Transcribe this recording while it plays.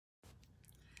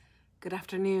Good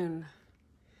afternoon.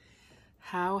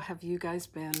 How have you guys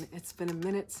been? It's been a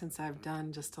minute since I've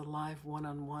done just a live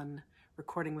one-on-one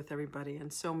recording with everybody,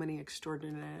 and so many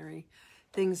extraordinary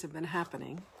things have been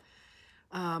happening.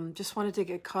 Just wanted to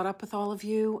get caught up with all of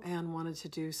you and wanted to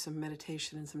do some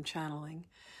meditation and some channeling.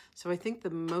 So I think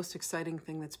the most exciting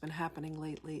thing that's been happening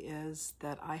lately is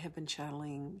that I have been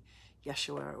channeling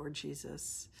Jeshua, or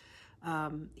Jesus.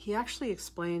 He actually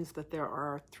explains that there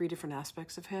are three different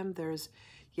aspects of him. There's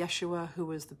Jeshua, who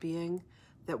was the being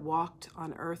that walked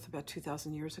on earth about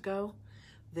 2,000 years ago.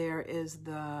 There is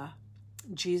the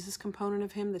Jesus component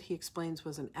of him that he explains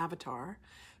was an avatar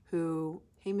who,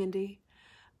 hey Mindy,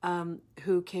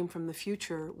 who came from the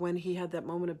future when he had that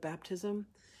moment of baptism.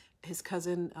 His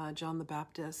cousin, John the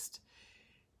Baptist,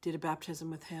 did a baptism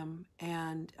with him,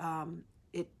 and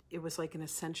it was like an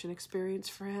ascension experience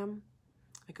for him,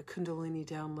 like a Kundalini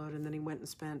download, and then he went and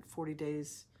spent 40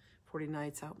 days, 40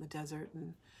 nights out in the desert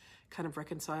and kind of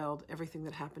reconciled everything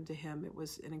that happened to him. It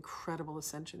was an incredible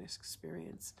ascension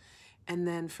experience. And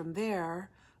then from there,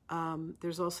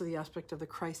 there's also the aspect of the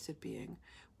Christed being,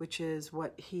 which is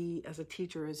what he, as a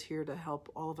teacher, is here to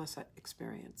help all of us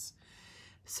experience.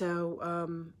 So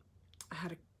I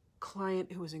had a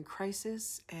client who was in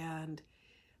crisis, and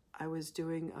I was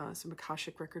doing some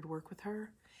Akashic record work with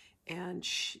her, and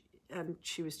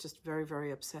she was just very,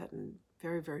 very upset and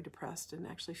very, very depressed and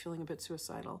actually feeling a bit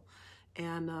suicidal.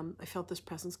 And I felt this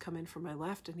presence come in from my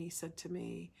left, and he said to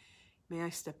me, may I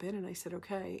step in? And I said,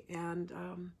 okay. And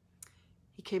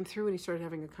he came through and he started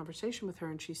having a conversation with her,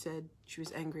 and she said she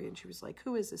was angry, and she was like,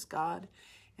 who is this God?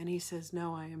 And he says,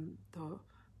 no, I am the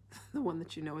one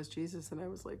that you know as Jesus. And I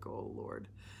was like, oh Lord.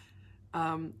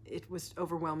 It was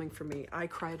overwhelming for me. I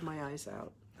cried my eyes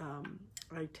out.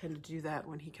 I tend to do that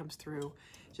when he comes through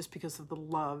just because of the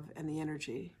love and the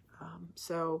energy.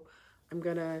 So I'm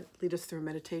going to lead us through a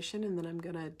meditation, and then I'm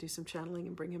going to do some channeling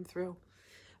and bring him through.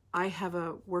 I have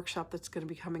a workshop that's going to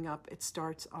be coming up. It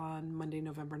starts on Monday,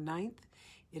 November 9th.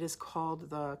 It is called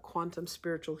the Quantum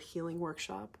Spiritual Healing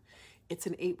Workshop. It's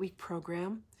an 8-week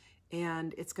program,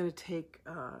 and it's going to take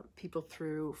people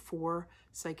through 4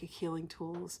 psychic healing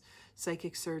tools,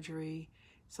 psychic surgery,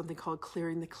 something called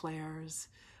clearing the clairs,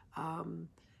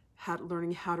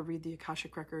 learning how to read the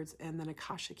Akashic records, and then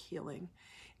Akashic healing.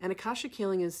 And Akashic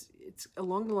healing it's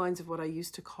along the lines of what I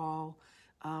used to call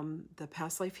the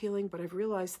past life healing, but I've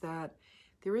realized that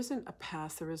there isn't a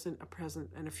past, there isn't a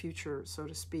present and a future, so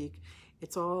to speak.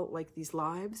 It's all like these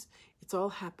lives. It's all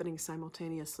happening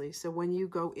simultaneously. So when you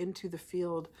go into the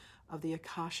field of the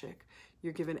Akashic,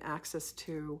 you're given access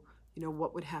to,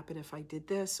 what would happen if I did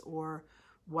this, or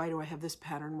why do I have this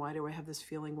pattern? Why do I have this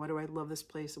feeling? Why do I love this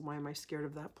place, and why am I scared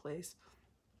of that place?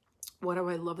 Why do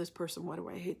I love this person? Why do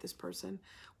I hate this person?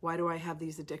 Why do I have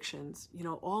these addictions?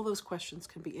 All those questions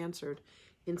can be answered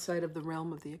inside of the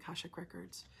realm of the Akashic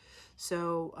records.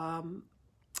 So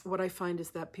what I find is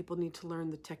that people need to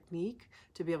learn the technique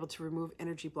to be able to remove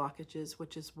energy blockages,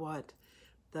 which is what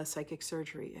the psychic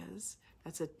surgery is.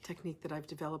 That's a technique that I've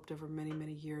developed over many,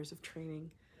 many years of training,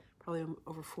 probably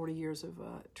over 40 years of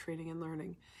training and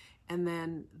learning. And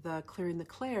then the clearing the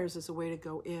clairs is a way to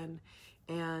go in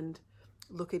and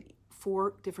look at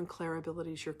 4 different clair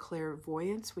abilities. Your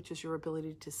clairvoyance, which is your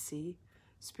ability to see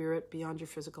spirit beyond your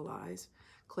physical eyes.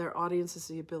 Clairaudience is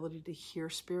the ability to hear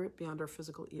spirit beyond our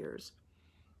physical ears.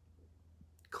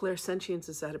 Clairsentience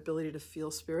is that ability to feel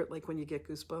spirit, like when you get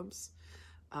goosebumps.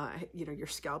 Your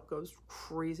scalp goes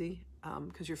crazy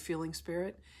because you're feeling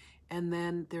spirit. And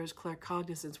then there's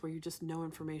claircognizance, where you just know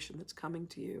information that's coming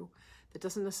to you that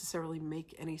doesn't necessarily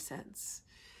make any sense.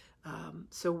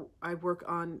 So I work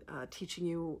on teaching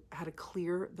you how to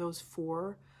clear those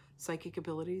 4 psychic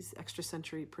abilities,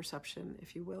 extrasensory perception,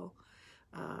 if you will.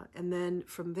 And then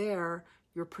from there,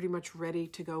 you're pretty much ready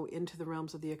to go into the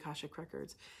realms of the Akashic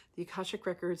records. The Akashic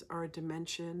records are a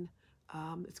dimension,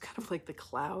 it's kind of like the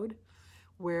cloud,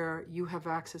 where you have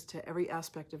access to every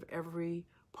aspect of every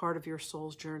part of your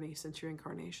soul's journey since your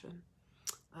incarnation,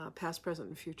 past, present,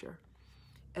 and future.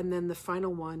 And then the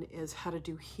final one is how to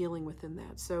do healing within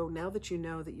that. So now that you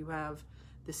know that you have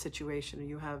this situation, or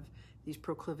you have these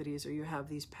proclivities, or you have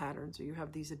these patterns, or you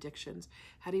have these addictions,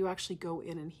 how do you actually go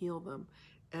in and heal them?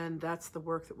 And that's the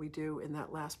work that we do in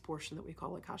that last portion that we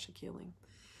call Akashic healing.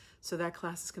 So that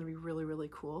class is going to be really, really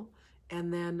cool.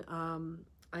 And then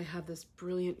I have this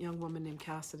brilliant young woman named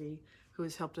Cassidy who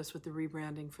has helped us with the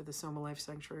rebranding for the Sohmalife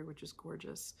Sanctuary, which is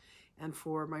gorgeous. And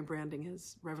for my branding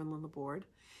is Reverend Lynn Laborde.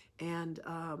 And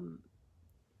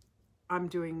I'm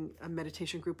doing a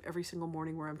meditation group every single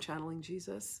morning where I'm channeling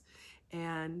Jesus.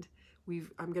 And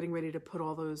I'm getting ready to put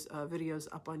all those videos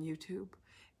up on YouTube.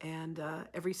 And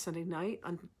every Sunday night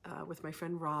with my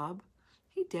friend Rob,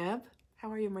 Hey, Deb. How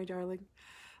are you, my darling?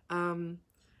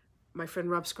 My friend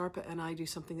Rob Scarpa and I do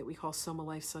something that we call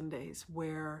Sohmalife Sundays,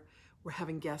 where we're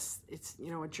having guests. It's,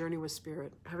 a journey with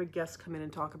spirit. Having guests come in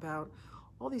and talk about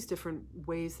all these different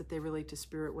ways that they relate to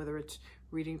spirit, whether it's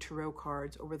reading tarot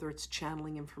cards or whether it's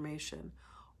channeling information.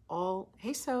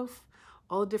 Hey, Soph,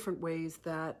 all the different ways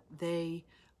that they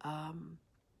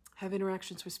have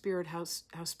interactions with spirit, how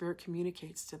spirit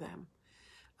communicates to them.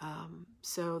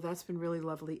 So that's been really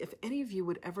lovely. If any of you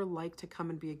would ever like to come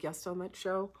and be a guest on that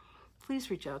show,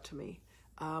 please reach out to me.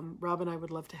 Rob and I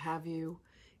would love to have you.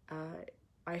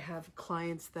 I have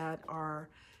clients that are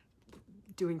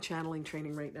doing channeling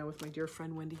training right now with my dear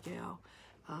friend Wendy Gale.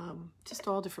 Just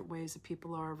all different ways that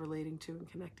people are relating to and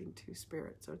connecting to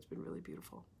spirit. So it's been really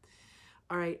beautiful.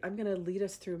 All right, I'm going to lead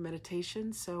us through a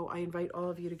meditation. So I invite all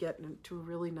of you to get into a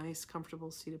really nice, comfortable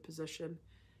seated position.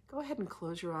 Go ahead and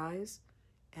close your eyes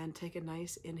and take a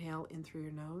nice inhale in through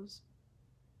your nose.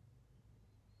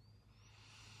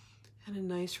 And a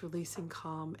nice, releasing,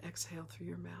 calm exhale through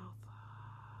your mouth.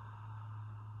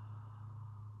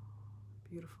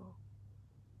 Beautiful.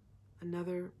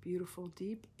 Another beautiful,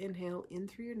 deep inhale in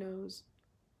through your nose.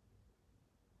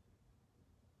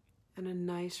 And a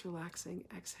nice, relaxing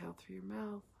exhale through your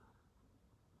mouth.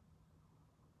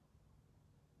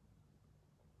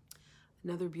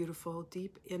 Another beautiful,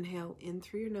 deep inhale in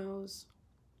through your nose.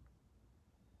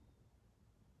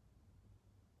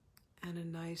 And a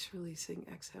nice, releasing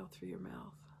exhale through your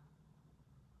mouth.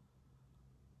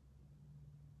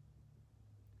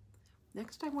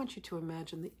 Next, I want you to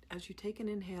imagine that as you take an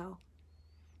inhale,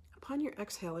 upon your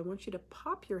exhale, I want you to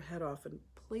pop your head off and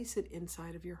place it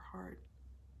inside of your heart.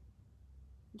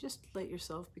 Just let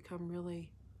yourself become really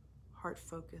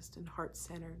heart-focused and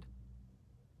heart-centered.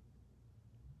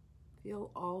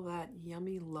 Feel all that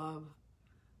yummy love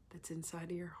that's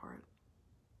inside of your heart.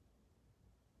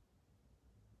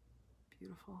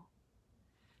 Beautiful.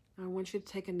 Now I want you to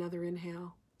take another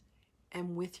inhale,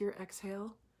 and with your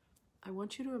exhale, I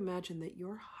want you to imagine that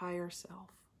your higher self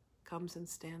comes and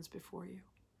stands before you.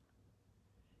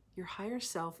 Your higher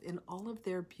self in all of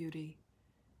their beauty,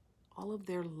 all of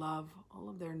their love, all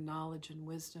of their knowledge and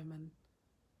wisdom and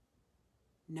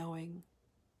knowing,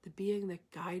 the being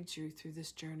that guides you through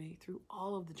this journey, through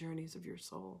all of the journeys of your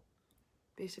soul,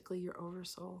 basically your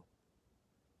oversoul.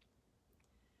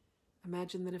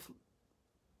 Imagine that if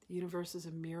the universe is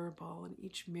a mirror ball and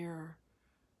each mirror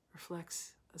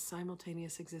reflects a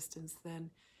simultaneous existence, then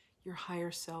your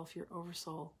higher self, your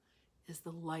oversoul, is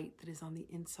the light that is on the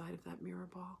inside of that mirror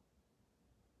ball.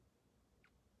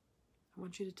 I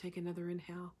want you to take another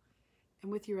inhale,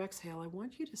 and with your exhale, I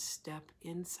want you to step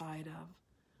inside of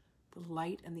the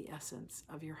light and the essence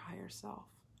of your higher self.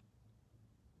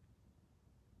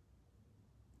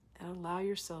 And allow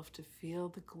yourself to feel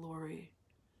the glory,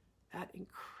 that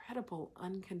incredible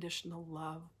unconditional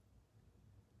love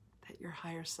that your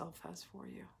higher self has for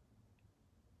you.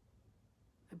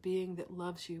 A being that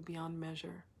loves you beyond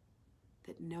measure,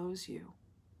 that knows you,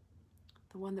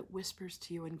 the one that whispers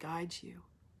to you and guides you,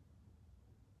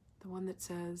 the one that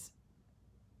says,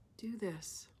 do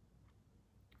this,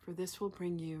 for this will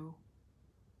bring you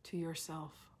to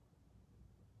yourself.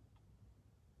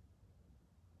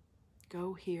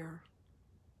 Go here,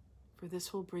 for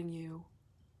this will bring you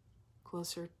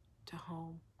closer to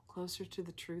home, closer to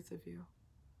the truth of you.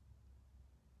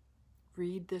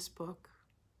 Read this book,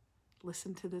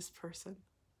 listen to this person.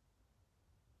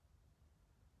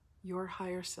 Your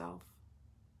higher self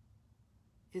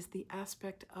is the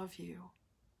aspect of you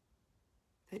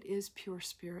that is pure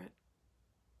spirit,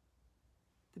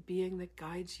 the being that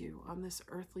guides you on this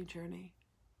earthly journey,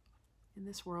 in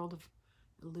this world of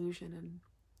illusion and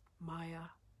Maya,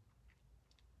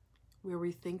 where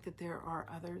we think that there are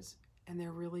others and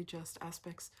they're really just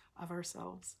aspects of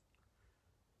ourselves.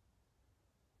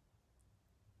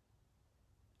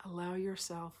 Allow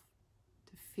yourself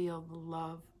to feel the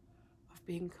love of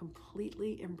being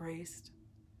completely embraced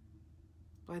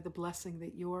by the blessing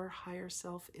that your higher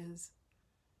self is,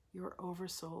 your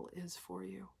oversoul is for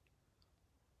you.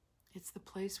 It's the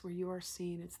place where you are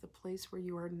seen. It's the place where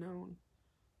you are known.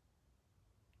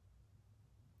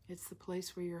 It's the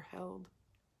place where you're held.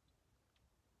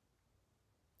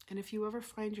 And if you ever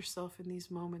find yourself in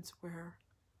these moments where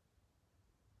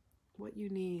what you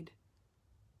need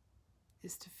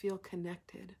is to feel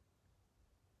connected,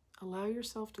 allow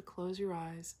yourself to close your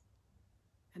eyes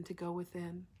and to go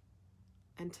within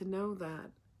and to know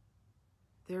that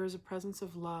there is a presence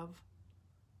of love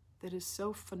that is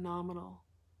so phenomenal,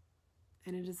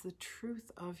 and it is the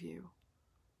truth of you,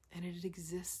 and it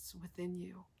exists within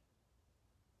you.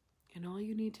 And all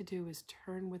you need to do is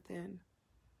turn within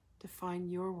to find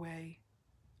your way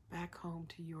back home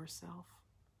to yourself.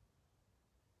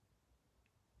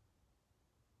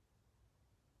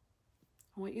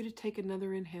 I want you to take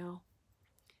another inhale.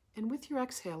 And with your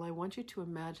exhale, I want you to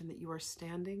imagine that you are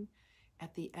standing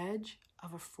at the edge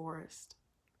of a forest.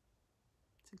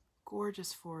 It's a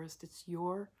gorgeous forest. It's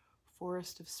your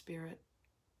forest of spirit.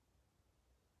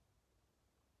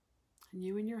 And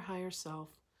you and your higher self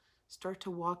start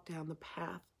to walk down the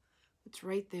path that's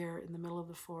right there in the middle of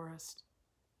the forest.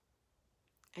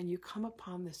 And you come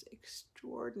upon this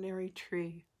extraordinary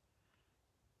tree,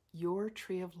 your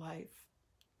tree of life.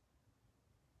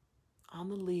 On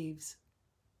the leaves,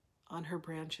 on her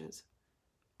branches,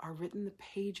 are written the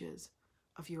pages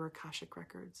of your Akashic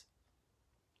records.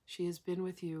 She has been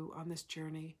with you on this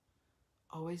journey,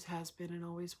 always has been and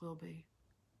always will be.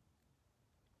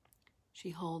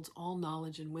 She holds all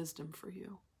knowledge and wisdom for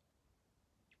you.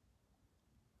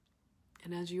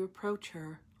 And as you approach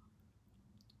her,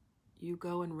 you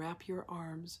go and wrap your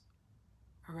arms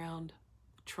around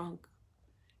the trunk,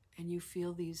 and you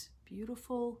feel these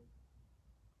beautiful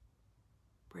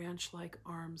branch-like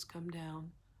arms come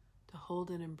down to hold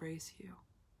and embrace you.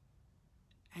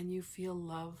 And you feel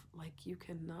love like you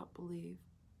cannot believe.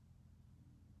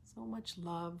 So much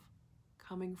love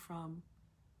coming from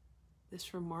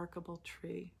this remarkable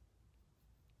tree,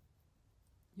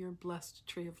 your blessed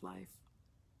tree of life.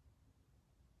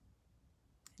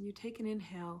 And you take an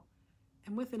inhale,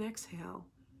 and with an exhale,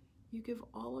 you give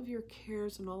all of your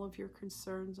cares and all of your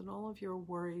concerns and all of your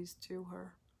worries to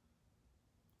her.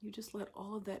 You just let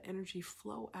all of that energy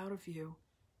flow out of you,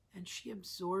 and she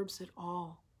absorbs it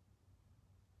all.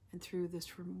 And through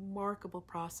this remarkable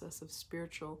process of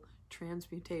spiritual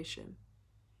transmutation,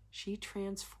 she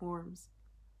transforms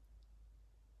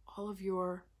all of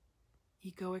your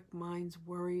egoic mind's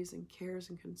worries and cares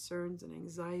and concerns and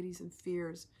anxieties and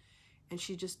fears, and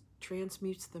she just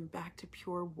transmutes them back to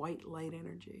pure white light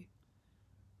energy.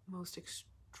 Most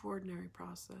extraordinary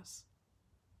process.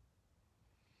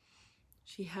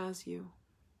 She has you.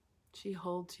 She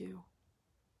holds you.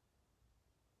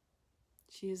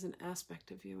 She is an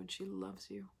aspect of you, and she loves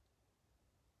you.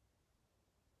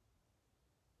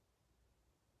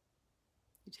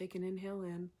 You take an inhale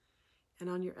in, and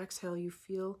on your exhale, you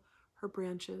feel her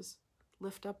branches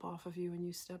lift up off of you, and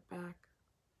you step back.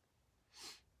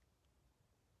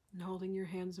 And holding your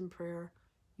hands in prayer,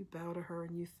 you bow to her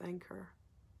and you thank her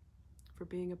for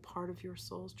being a part of your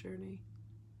soul's journey.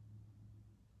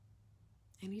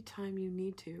 Anytime you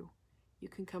need to, you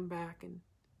can come back and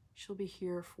she'll be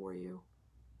here for you.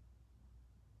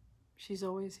 She's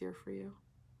always here for you.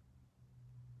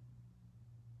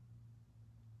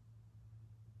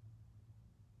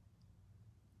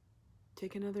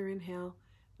 Take another inhale.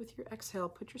 With your exhale,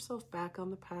 put yourself back on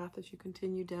the path as you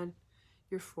continue down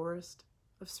your forest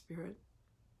of spirit.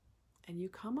 And you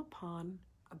come upon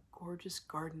a gorgeous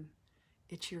garden.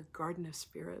 It's your garden of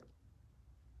spirit.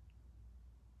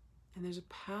 And there's a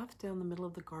path down the middle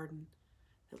of the garden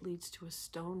that leads to a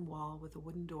stone wall with a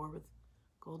wooden door with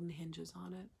golden hinges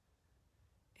on it.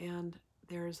 And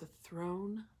there is a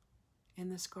throne in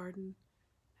this garden,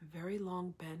 a very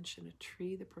long bench, and a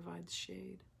tree that provides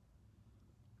shade.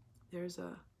 There's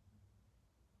a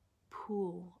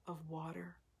pool of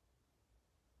water.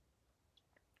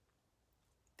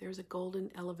 There's a golden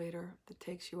elevator that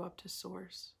takes you up to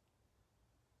source.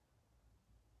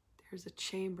 There's a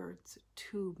chamber, it's a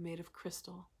tube made of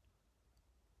crystal.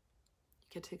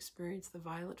 You get to experience the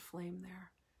violet flame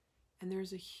there. And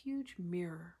there's a huge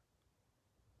mirror,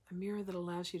 a mirror that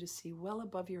allows you to see well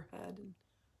above your head and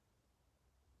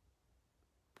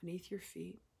beneath your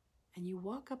feet. And you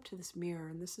walk up to this mirror,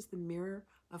 and this is the mirror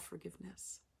of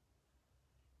forgiveness.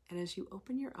 And as you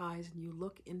open your eyes and you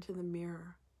look into the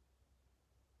mirror,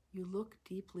 you look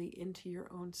deeply into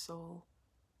your own soul,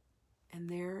 and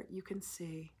there you can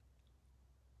see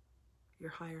your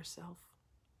higher self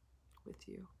with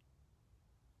you.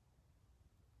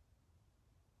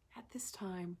 At this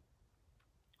time,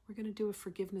 we're going to do a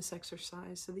forgiveness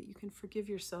exercise so that you can forgive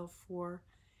yourself for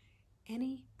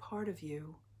any part of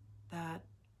you that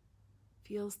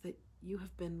feels that you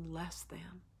have been less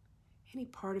than, any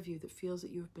part of you that feels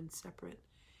that you have been separate,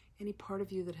 any part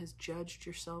of you that has judged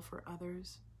yourself or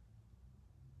others,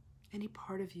 any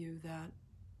part of you that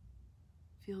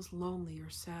feels lonely or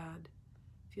sad,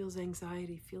 feels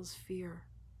anxiety, feels fear.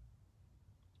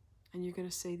 And you're going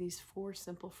to say these 4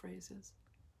 simple phrases.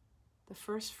 The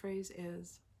first phrase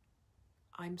is,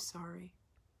 I'm sorry.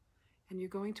 And you're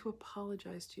going to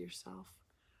apologize to yourself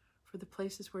for the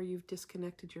places where you've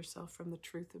disconnected yourself from the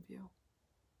truth of you.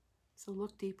 So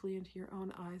look deeply into your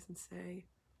own eyes and say,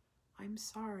 I'm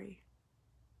sorry.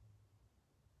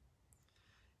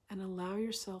 And allow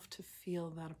yourself to feel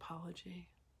that apology.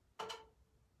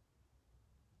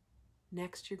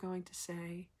 Next, you're going to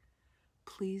say,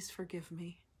 please forgive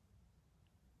me.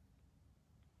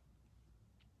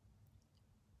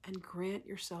 And grant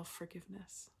yourself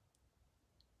forgiveness.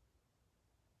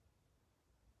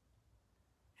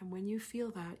 And when you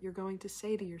feel that, you're going to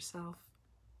say to yourself,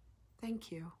 thank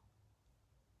you.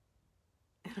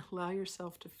 And allow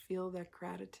yourself to feel that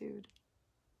gratitude.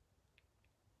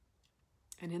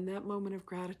 And in that moment of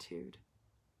gratitude,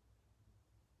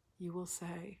 you will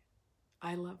say,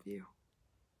 I love you.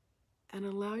 And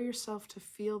allow yourself to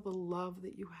feel the love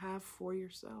that you have for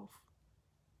yourself.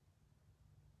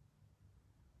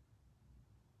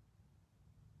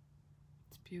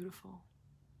 It's beautiful.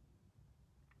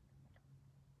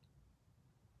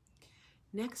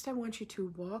 Next, I want you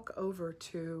to walk over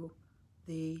to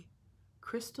the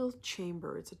crystal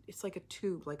chamber. It's like a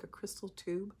tube, like a crystal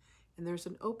tube, and there's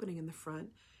an opening in the front,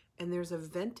 and there's a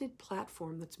vented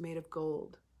platform that's made of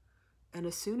gold. And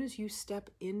as soon as you step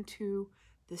into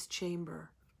this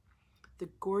chamber, the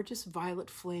gorgeous violet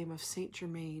flame of Saint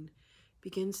Germain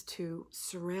begins to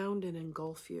surround and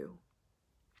engulf you.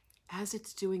 As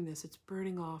it's doing this, it's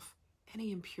burning off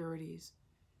any impurities,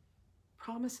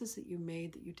 promises that you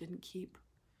made that you didn't keep,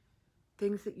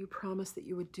 things that you promised that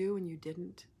you would do and you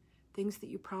didn't, things that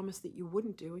you promised that you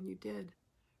wouldn't do and you did,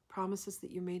 promises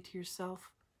that you made to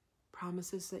yourself,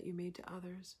 promises that you made to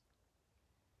others.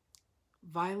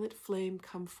 Violet flame,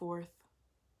 come forth.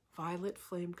 Violet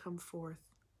flame, come forth.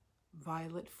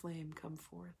 Violet flame, come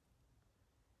forth.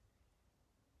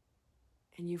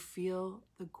 And you feel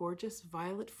the gorgeous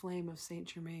violet flame of Saint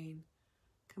Germain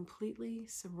completely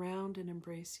surround and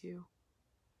embrace you,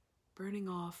 burning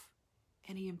off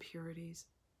any impurities,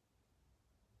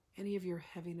 any of your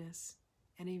heaviness,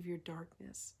 any of your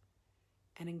darkness,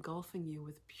 and engulfing you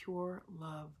with pure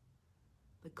love,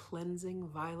 the cleansing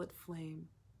violet flame.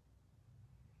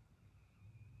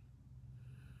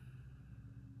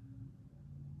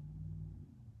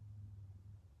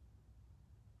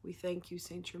 We thank you,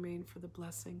 Saint Germain, for the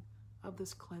blessing of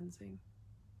this cleansing.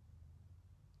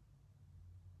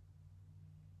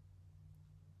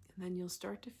 And then you'll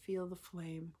start to feel the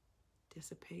flame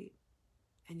dissipate,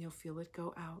 and you'll feel it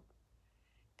go out.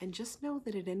 And just know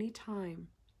that at any time,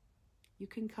 you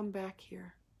can come back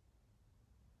here,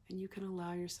 and you can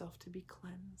allow yourself to be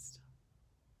cleansed.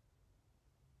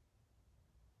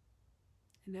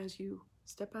 And as you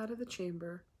step out of the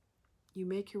chamber, you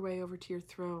make your way over to your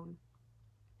throne.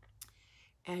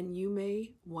 And you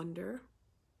may wonder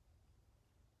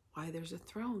why there's a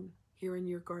throne here in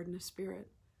your garden of spirit.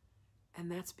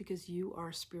 And that's because you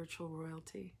are spiritual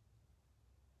royalty.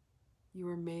 You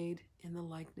are made in the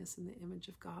likeness and the image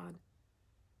of God.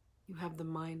 You have the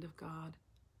mind of God.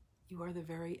 You are the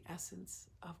very essence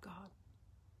of God.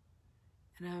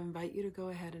 And I invite you to go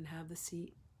ahead and have the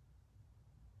seat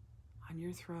on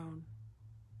your throne.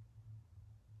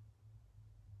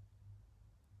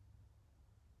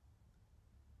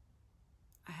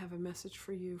 I have a message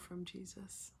for you from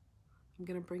Jesus. I'm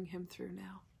going to bring him through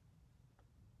now.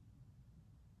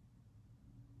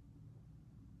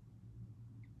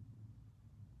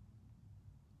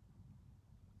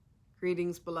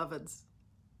 Greetings, beloveds.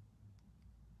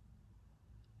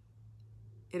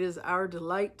 It is our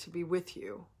delight to be with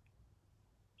you.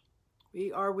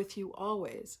 We are with you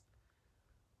always.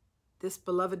 This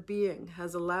beloved being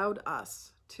has allowed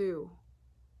us to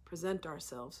present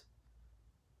ourselves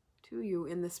to you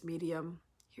in this medium,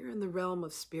 here in the realm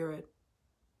of spirit.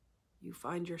 You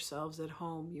find yourselves at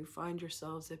home. You find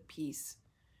yourselves at peace.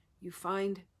 You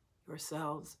find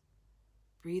yourselves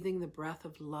breathing the breath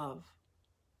of love,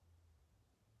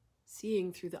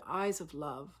 seeing through the eyes of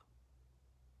love,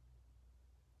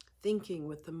 thinking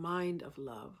with the mind of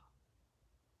love.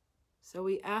 So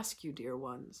we ask you, dear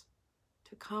ones,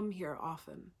 to come here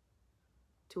often,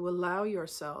 to allow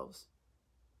yourselves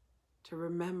to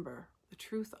remember the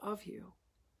truth of you.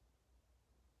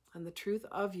 And the truth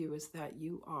of you is that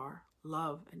you are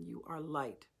love and you are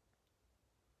light.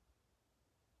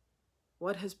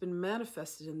 What has been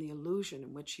manifested in the illusion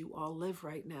in which you all live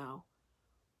right now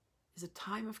is a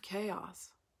time of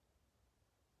chaos.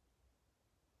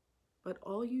 But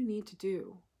all you need to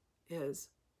do is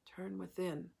turn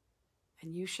within,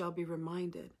 and you shall be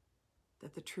reminded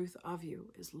that the truth of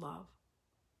you is love.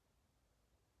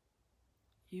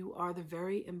 You are the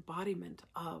very embodiment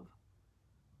of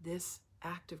this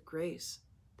act of grace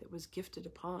that was gifted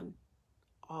upon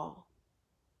all.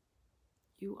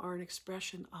 You are an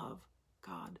expression of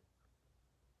God.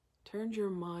 Turn your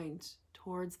minds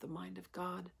towards the mind of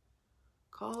God.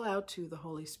 Call out to the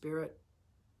Holy Spirit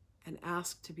and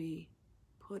ask to be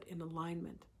put in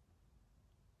alignment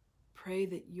pray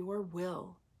that your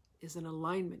will is in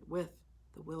alignment with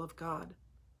the will of God.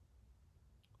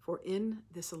 For in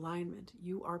this alignment,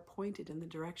 you are pointed in the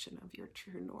direction of your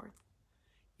true north.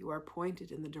 You are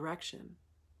pointed in the direction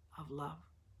of love.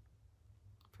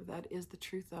 For that is the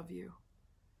truth of you.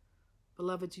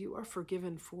 Beloveds, you are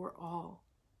forgiven for all,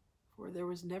 for there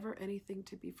was never anything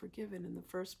to be forgiven in the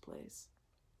first place.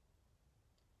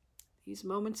 These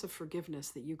moments of forgiveness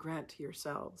that you grant to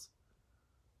yourselves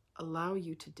allow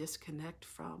you to disconnect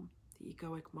from the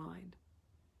egoic mind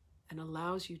and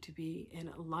allows you to be in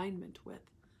alignment with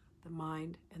the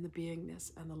mind and the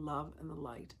beingness and the love and the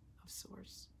light of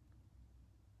Source.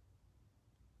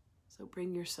 So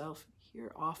bring yourself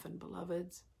here often,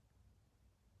 beloveds.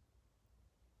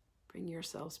 Bring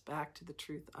yourselves back to the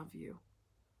truth of you.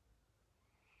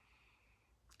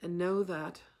 And know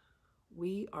that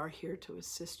we are here to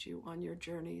assist you on your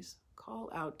journeys. Call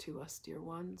out to us, dear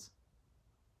ones.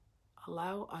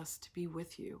 Allow us to be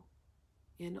with you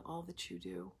in all that you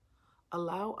do.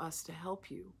 Allow us to help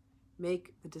you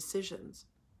make the decisions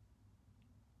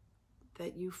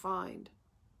that you find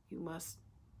you must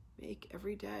make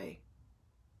every day,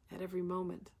 at every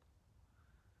moment.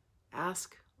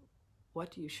 Ask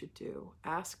what you should do.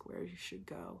 Ask where you should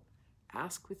go.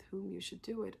 Ask with whom you should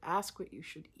do it. Ask what you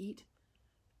should eat.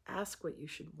 Ask what you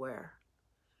should wear.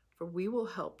 For we will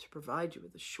help to provide you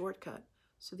with a shortcut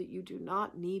so that you do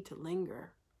not need to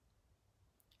linger.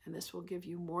 And this will give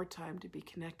you more time to be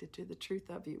connected to the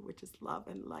truth of you, which is love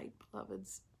and light,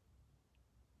 beloveds.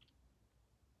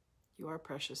 You are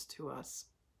precious to us.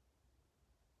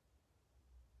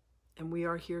 And we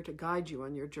are here to guide you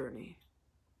on your journey.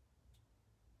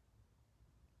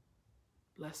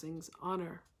 Blessings,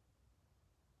 honor,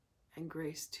 and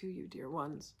grace to you, dear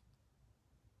ones.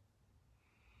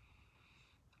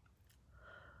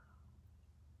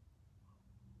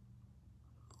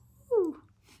 Ooh.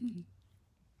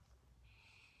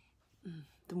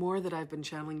 The more that I've been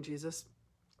channeling Jesus,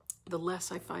 the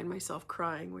less I find myself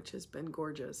crying, which has been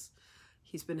gorgeous.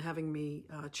 He's been having me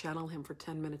channel him for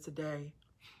 10 minutes a day,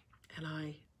 and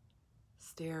I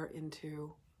stare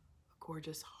into a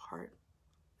gorgeous heart,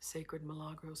 sacred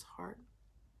Milagros heart,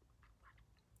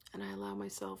 and I allow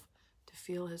myself to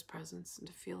feel his presence and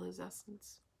to feel his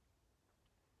essence.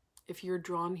 If you're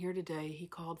drawn here today, he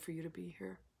called for you to be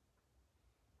here.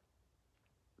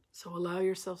 So allow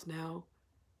yourselves now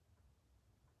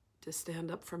to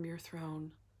stand up from your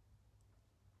throne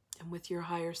and with your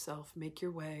higher self, make your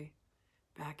way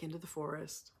back into the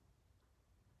forest.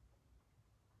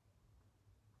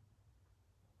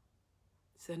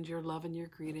 Send your love and your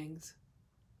greetings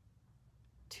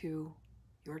to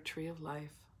your tree of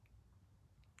life.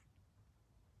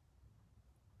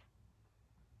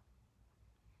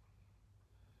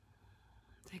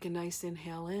 Take a nice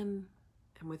inhale in,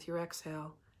 and with your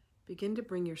exhale, begin to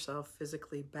bring yourself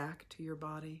physically back to your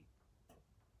body.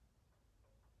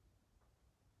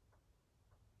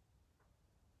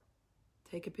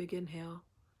 Take a big inhale,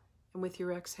 and with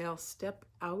your exhale, step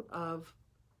out of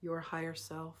your higher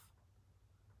self.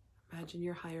 Imagine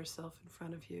your higher self in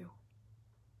front of you.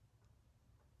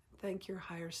 Thank your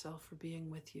higher self for being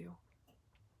with you.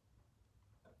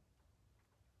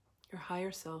 Your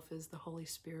higher self is the Holy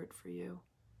Spirit for you,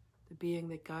 the being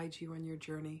that guides you on your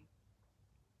journey.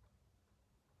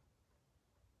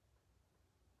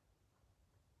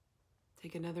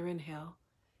 Take another inhale,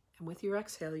 and with your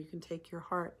exhale, you can take your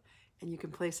heart and you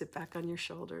can place it back on your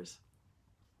shoulders.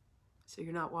 So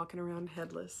you're not walking around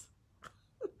headless,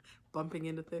 bumping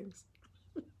into things.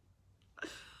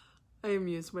 I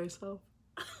amuse myself,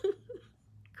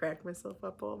 crack myself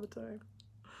up all the time.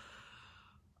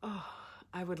 Oh,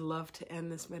 I would love to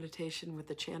end this meditation with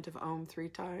the chant of Om 3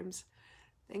 times.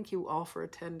 Thank you all for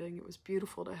attending. It was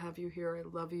beautiful to have you here. I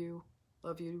love you,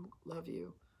 love you, love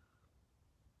you.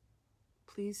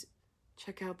 Please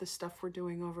check out the stuff we're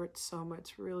doing over at Soma.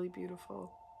 It's really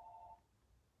beautiful.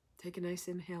 Take a nice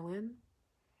inhale in.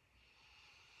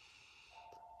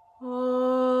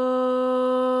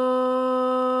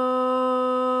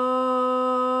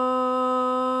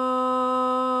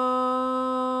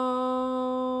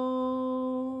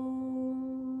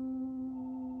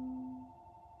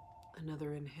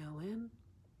 Another inhale in.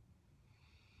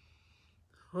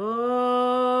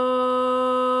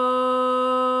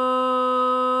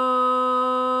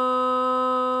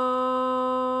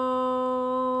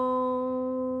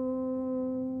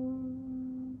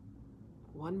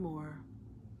 One more.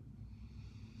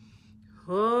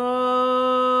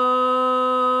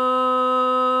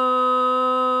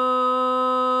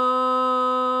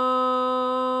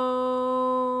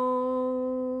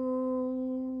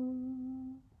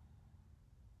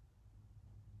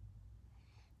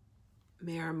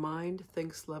 May our mind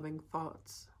think loving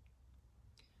thoughts.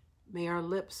 May our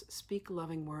lips speak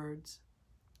loving words.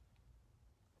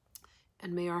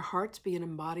 And may our hearts be an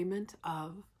embodiment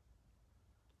of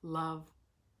love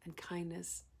and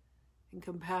kindness and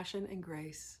compassion and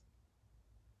grace,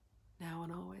 now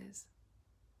and always.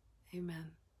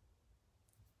 Amen.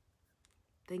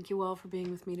 Thank you all for being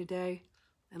with me today.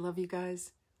 I love you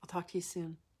guys. I'll talk to you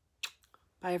soon.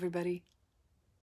 Bye, everybody.